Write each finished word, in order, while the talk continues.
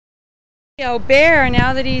Yo, Bear,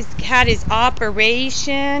 now that he's had his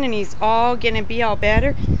operation and he's all gonna be all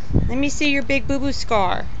better, let me see your big boo-boo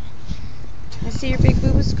scar. Let's see your big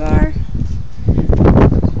boo-boo scar.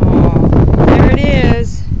 Oh, there it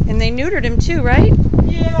is. And they neutered him too, right?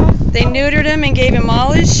 Yeah. They neutered him and gave him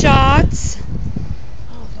all his shots.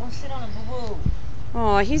 Oh, don't sit on a boo-boo.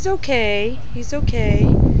 Oh, he's okay. He's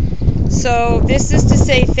okay. So this is to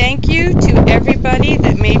say thank you to everybody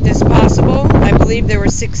that made this possible. I believe there were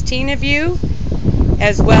 16 of you,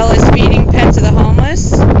 as well as feeding Pet to the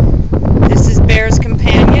Homeless. This is Bear's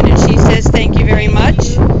companion, and she says thank you very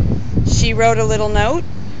much. She wrote a little note,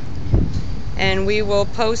 and we will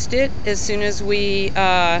post it as soon as we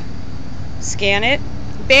scan it.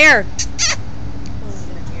 Bear!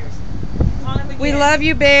 We love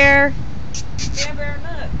you, Bear. Bear,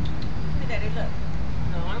 look. Look at Daddy, look.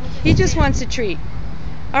 No, He just wants a treat.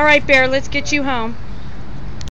 All right, Bear, let's get you home.